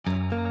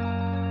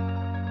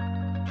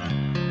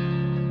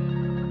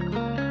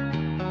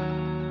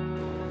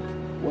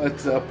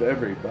What's up,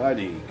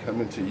 everybody?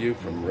 Coming to you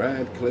from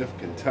Radcliff,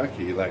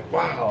 Kentucky. Like,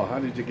 wow, how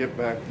did you get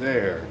back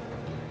there?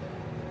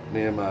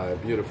 Me and my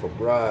beautiful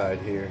bride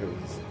here,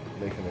 who's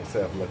making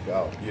herself look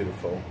all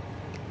beautiful.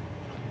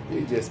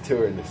 We just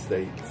touring the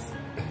States,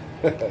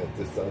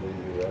 the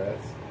southern U.S.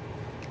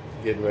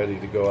 Getting ready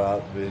to go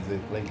out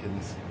visit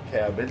Lincoln's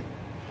cabin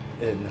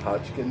in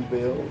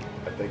Hodgkinsville,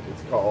 I think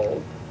it's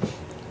called.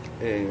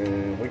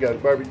 And we got a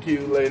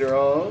barbecue later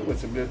on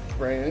with some good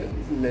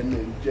friends, and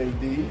then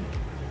JD.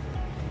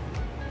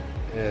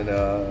 And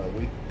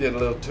we did a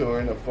little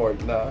touring of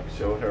Fort Knox,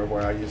 showed her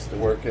where I used to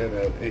work at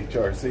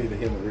HRC, the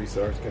Human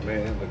Resource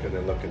Command. Look at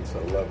it looking so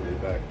lovely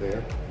back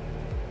there.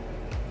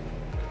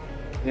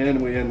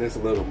 And we're in this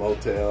little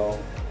motel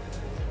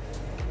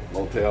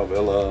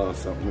villa,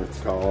 something it's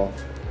called.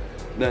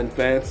 Nothing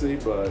fancy,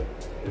 but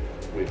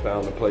we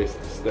found a place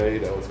to stay.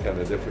 That was kind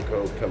of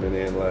difficult coming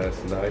in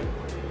last night.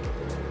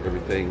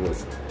 Everything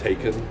was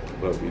taken,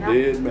 but we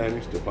did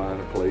manage to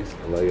find a place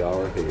to lay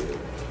our head.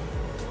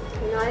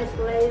 A nice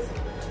place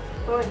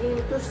for him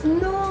to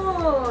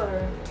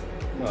snore.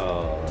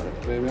 Oh,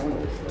 baby, I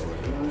don't snore.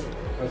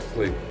 I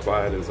sleep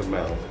quiet as a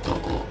mouse.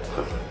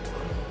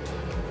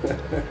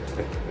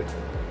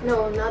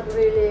 No, not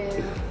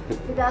really.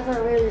 He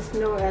doesn't really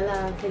snore a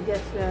lot. He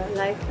just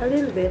like a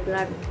little bit,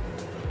 like.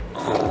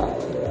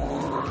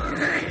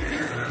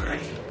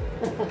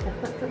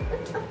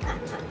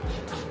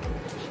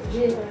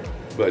 Yeah.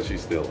 But she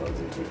still loves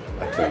it.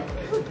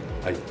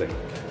 I think.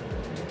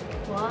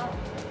 Wow.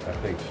 I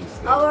think she's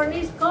still. Our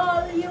niece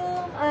calls you,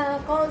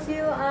 what's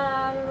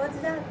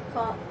that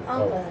called?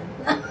 Uncle.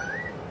 Oh.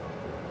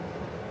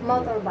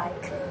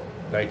 Motorbike.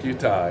 Thank you,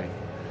 Ty.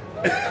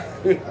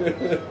 She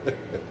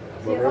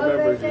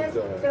always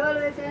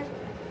says,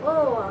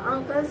 oh,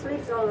 Uncle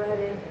sleeps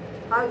already.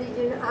 How do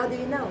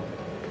you know?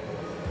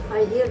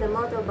 I hear the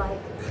motorbike.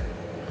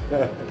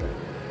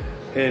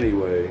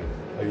 Anyway,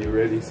 are you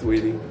ready,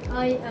 sweetie?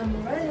 I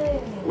am ready.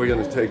 We're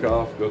going to take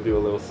off, go do a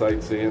little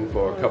sightseeing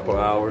for a couple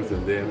hours,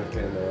 and then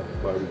attend a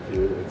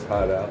barbecue. It's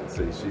hot out.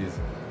 See, she's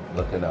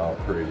looking all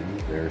pretty.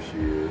 There she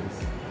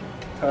is.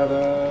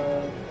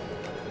 Ta-da!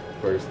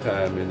 First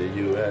time in the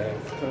U.S.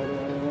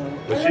 Ta-da!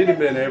 But she'd have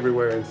been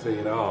everywhere and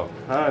seen all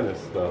kind of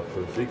stuff,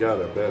 so she got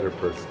a better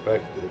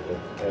perspective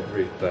of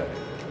everything.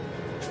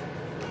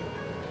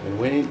 And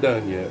we ain't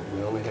done yet.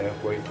 We're only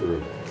halfway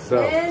through.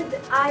 So, and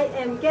I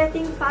am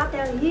getting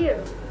fatter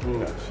here.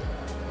 No.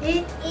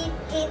 Eat.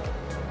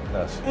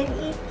 No.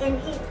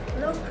 And eat.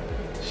 Look.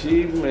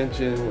 She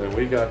mentioned when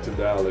we got to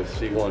Dallas,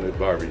 she wanted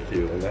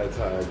barbecue, and that's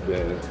how it's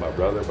been. My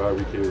brother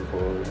barbecued for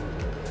her.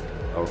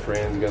 Our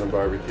friend's gonna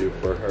barbecue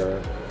for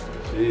her.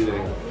 She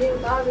didn't. You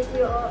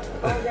barbecue all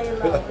day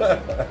long.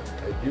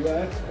 You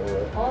asked for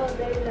it. All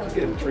day long. She's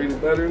getting treated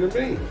better than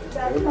me.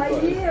 That's my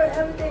year.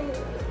 Everything.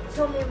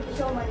 Show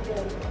my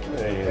belly.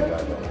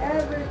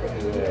 Everything.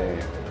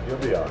 Yeah. You'll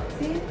be all right.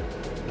 See?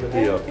 You'll be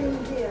everything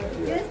okay. here.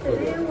 Yeah. Just a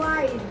little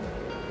wine.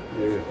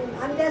 Yeah.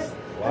 I'm just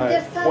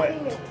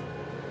sucking it.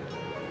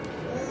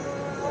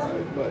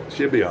 But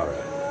she'll be all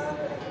right.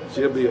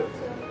 She'll be.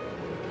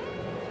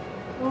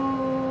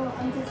 Oh,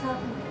 I'm just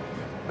sucking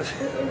it.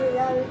 In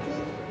reality,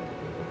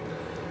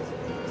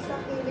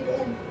 sucking it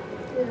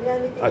in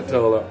reality. I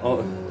told her,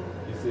 oh,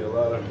 you see a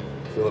lot of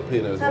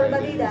Filipinos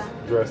wearing these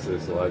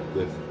dresses like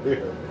this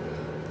here.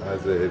 I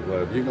said,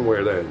 well, if you can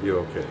wear that, you're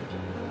okay.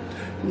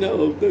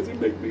 No, it doesn't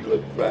make me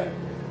look fat.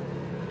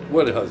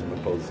 What did husband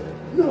supposed to say?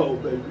 No,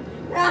 baby.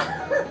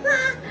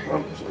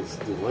 I'm just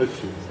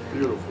delicious,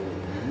 beautiful.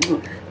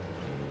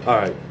 All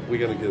right, we're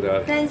going to get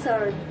out.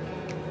 Censored.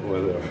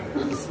 Whatever.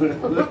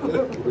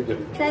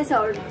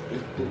 Censored.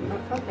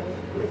 Okay,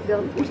 let's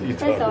go. What are you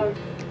Censored.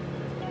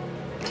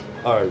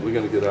 All right, we're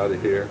going to get out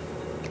of here.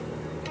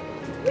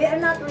 We are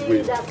not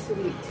really that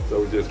sweet.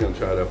 So we're just going to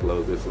try to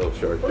upload this little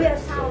short thing. We are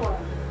sour.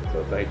 So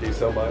thank you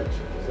so much.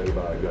 Say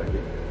bye, Becky.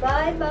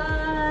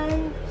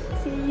 Bye-bye.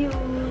 See you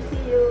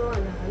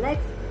on the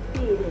next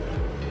video.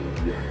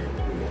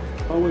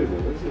 Yeah. Oh, wait a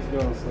minute. Let's just go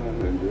outside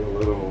and do a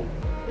little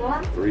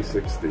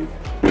 360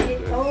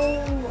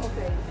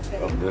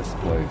 of this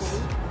place.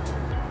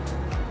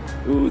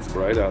 Ooh, it's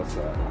bright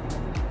outside.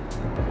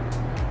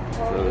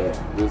 So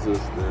this is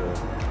the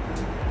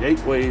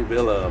Gateway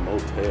Villa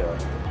Motel.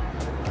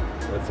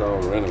 That's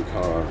our rental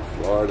car,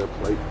 Florida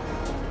plate.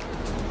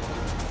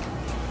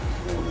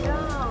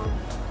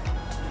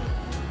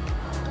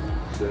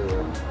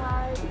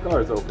 The car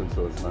is open,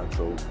 so it's not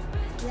so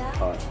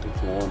hot.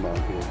 It's warm out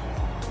here.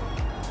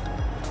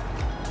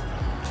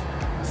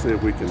 Let's see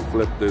if we can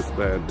flip this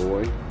bad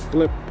boy.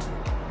 Flip.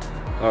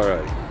 All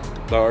right.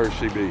 There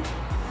she be.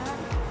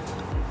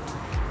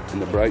 In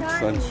the bright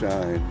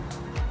sunshine.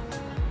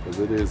 Because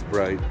it is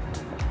bright.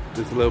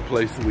 This little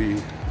place we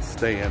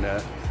staying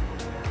at.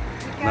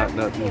 Not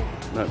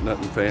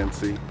nothing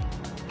fancy.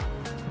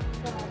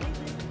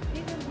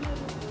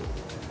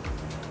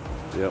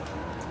 Yep.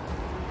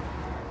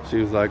 She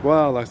was like,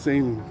 wow, I've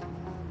seen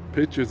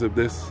pictures of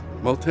this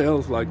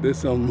motels like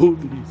this on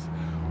movies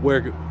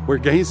where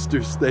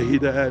gangsters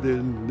stayed at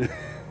and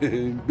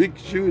big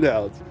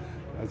shootouts.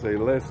 I say,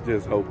 let's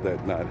just hope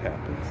that not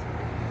happens.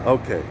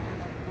 Okay,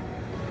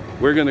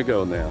 we're gonna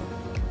go now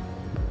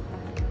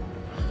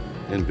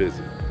and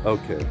visit.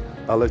 Okay,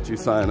 I'll let you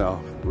sign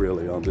off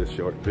really on this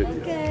short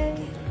video.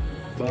 Okay.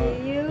 Bye.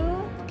 See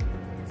you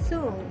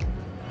soon.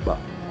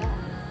 Bye.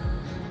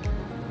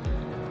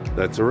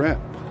 That's a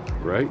wrap,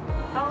 right?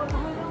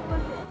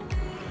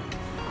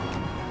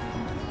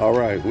 All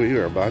right, we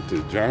are about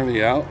to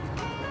journey out.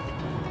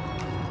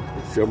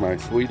 Show my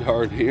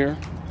sweetheart here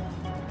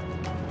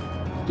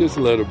just a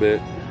little bit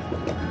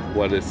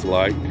what it's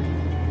like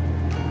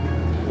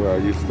where I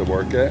used to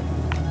work at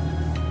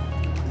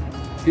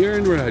here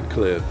in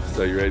Radcliff.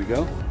 So you ready to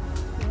go?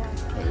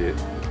 Yeah.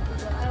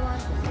 I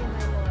want to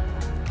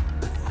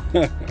see my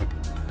Lord.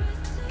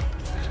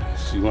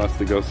 She wants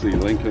to go see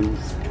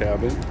Lincoln's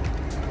cabin.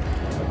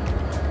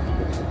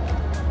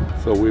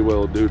 So we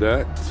will do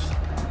that.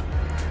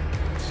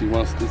 She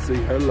wants to see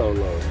her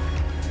Lolo.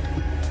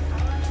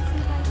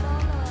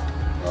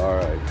 All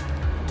right,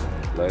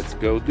 let's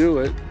go do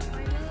it.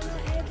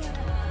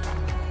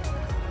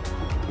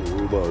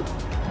 We will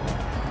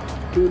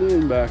tune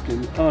in back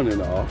and on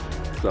and off.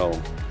 So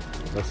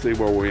let's see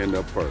where we end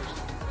up first.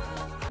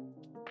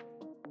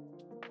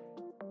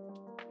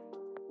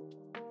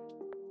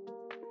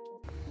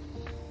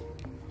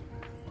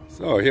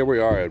 So here we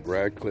are at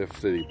Radcliff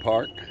City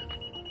Park.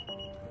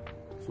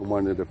 It's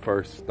one of the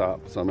first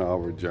stops on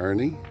our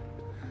journey.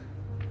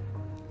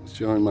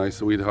 Showing my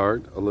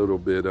sweetheart a little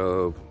bit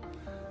of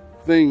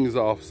things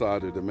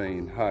offside of the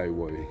main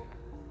highway.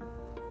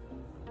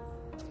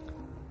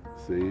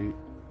 See?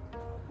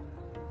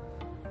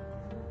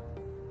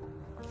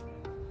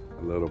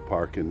 A little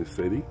park in the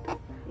city.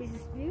 This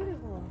is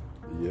beautiful.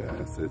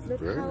 Yes, it's Look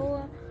very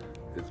how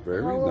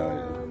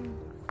nice.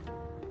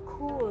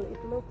 Cool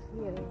it looks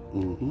here.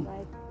 Mm-hmm.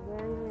 Like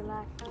very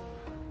relaxing.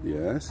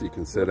 Yes, you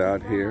can sit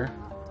out here.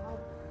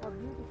 How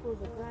beautiful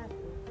the grass is.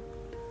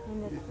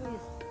 And the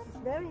trees. It's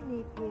very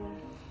neat here.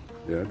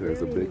 Yeah,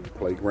 there's a big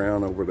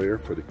playground over there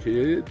for the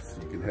kids.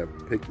 You can have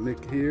a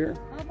picnic here.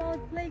 How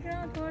about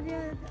playground for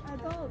the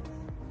adults?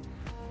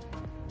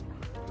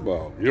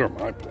 Well, you're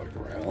my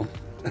playground.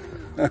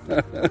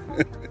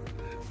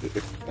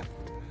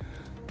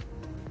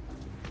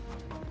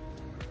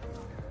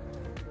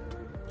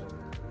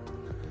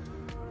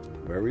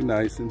 Very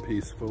nice and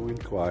peaceful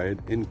and quiet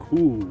and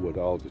cool with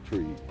all the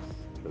trees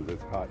because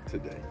it's hot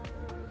today.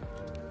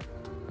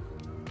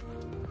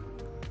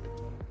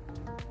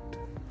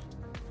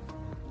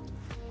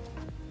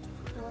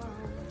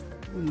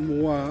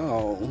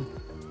 Wow.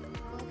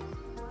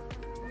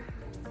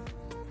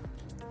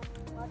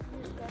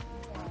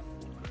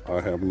 I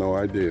have no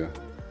idea.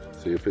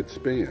 See if it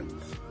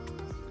spins.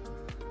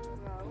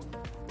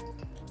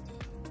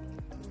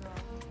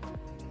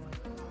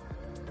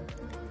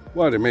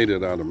 Well, they made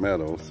it out of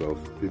metal, so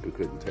people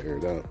couldn't tear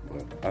it up,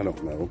 but I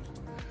don't know.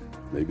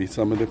 Maybe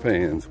some of the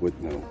fans would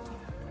know.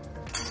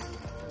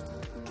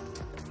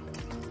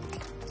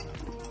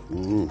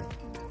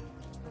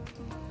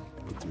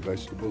 Put some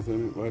vegetables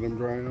in it, let them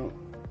dry out.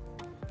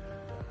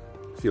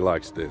 She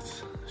likes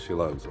this. She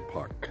loves the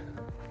park.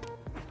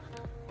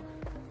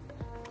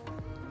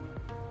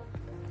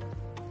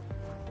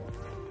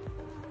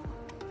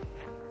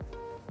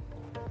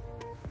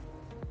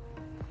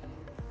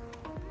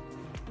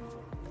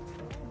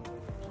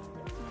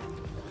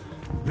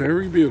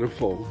 Very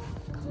beautiful.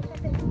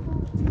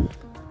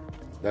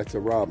 That's a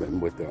robin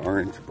with the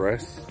orange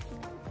breast.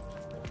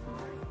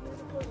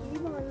 I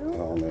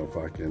don't know if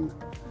I can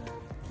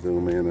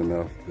zoom in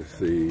enough to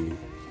see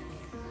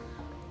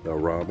the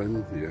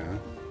robin. Yeah.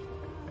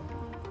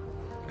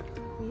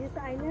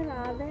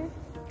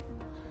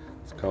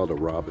 It's called a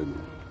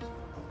robin.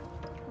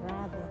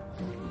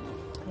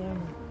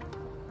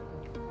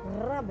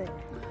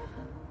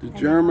 The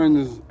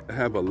Germans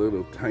have a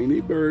little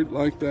tiny bird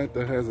like that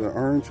that has an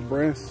orange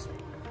breast,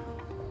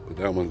 but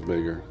that one's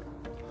bigger.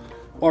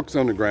 Walks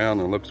on the ground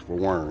and looks for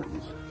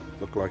worms.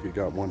 Look like he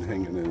got one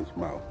hanging in his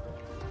mouth.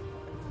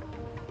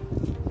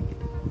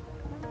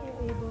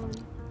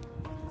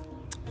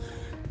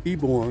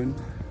 Ibon,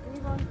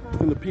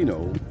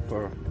 Filipino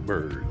for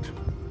bird.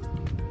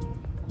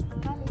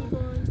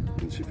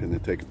 And she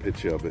finna take a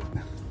picture of it.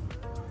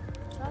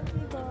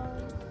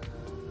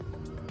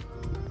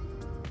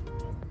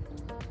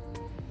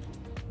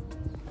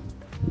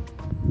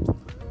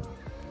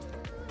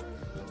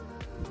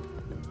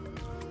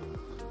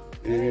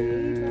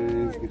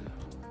 And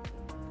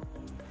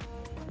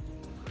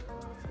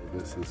so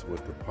this is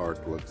what the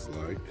park looks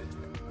like.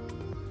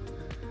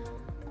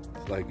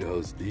 It's like it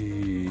goes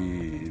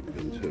deep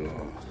into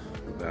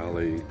a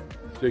valley.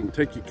 So you can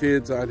take your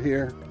kids out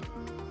here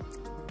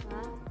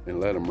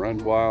and let them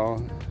run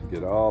wild,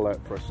 get all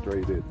that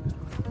frustrated,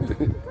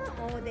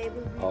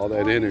 all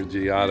that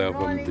energy out of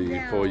them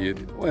before you.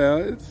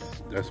 Well,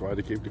 that's why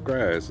they keep the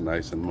grass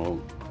nice and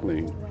more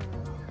clean.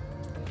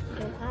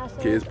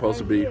 Kids supposed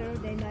to be.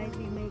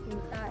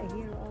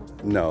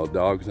 No,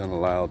 dogs aren't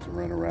allowed to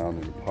run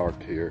around in the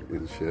park here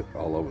and shit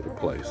all over the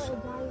place.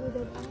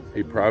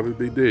 He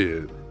probably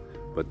did,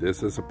 but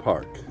this is a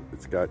park.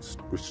 it's got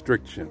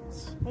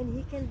restrictions. And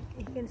he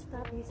can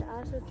stop his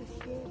also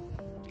to shit.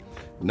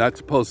 Not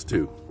supposed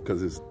to,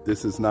 because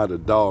this is not a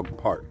dog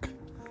park.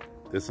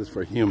 This is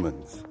for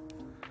humans.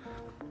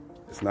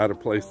 It's not a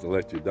place to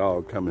let your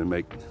dog come and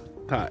make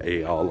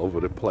tae all over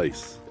the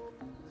place.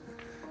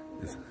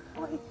 It's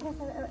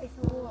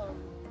a worm.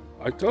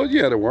 I told you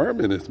he had a worm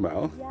in his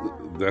mouth. Yeah.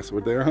 That's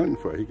what they're hunting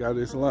for. He got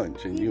his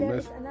lunch, and you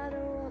missed.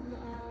 Another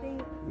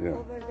thing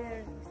over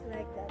there. It's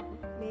like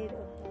that, made of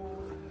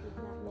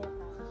not metal.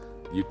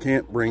 You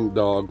can't bring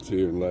dogs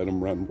here and let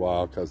them run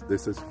wild, because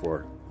this is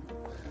for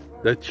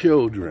the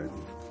children.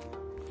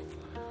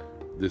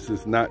 This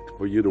is not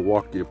for you to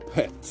walk your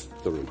pets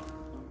through.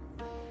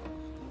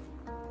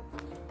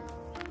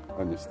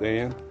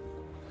 Understand?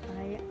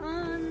 I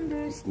understand.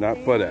 It's not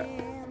for that.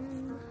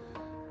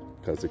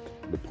 Because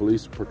the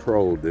police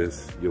patrol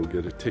this, you'll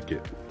get a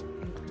ticket.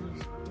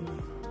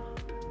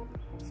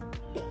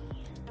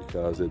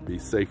 Because it'd be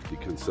safety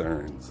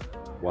concerns.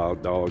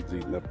 Wild dogs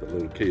eating up the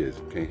little kids.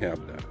 You can't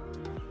have that.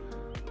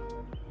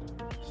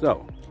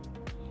 So,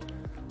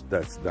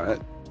 that's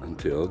that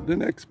until the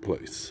next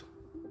place.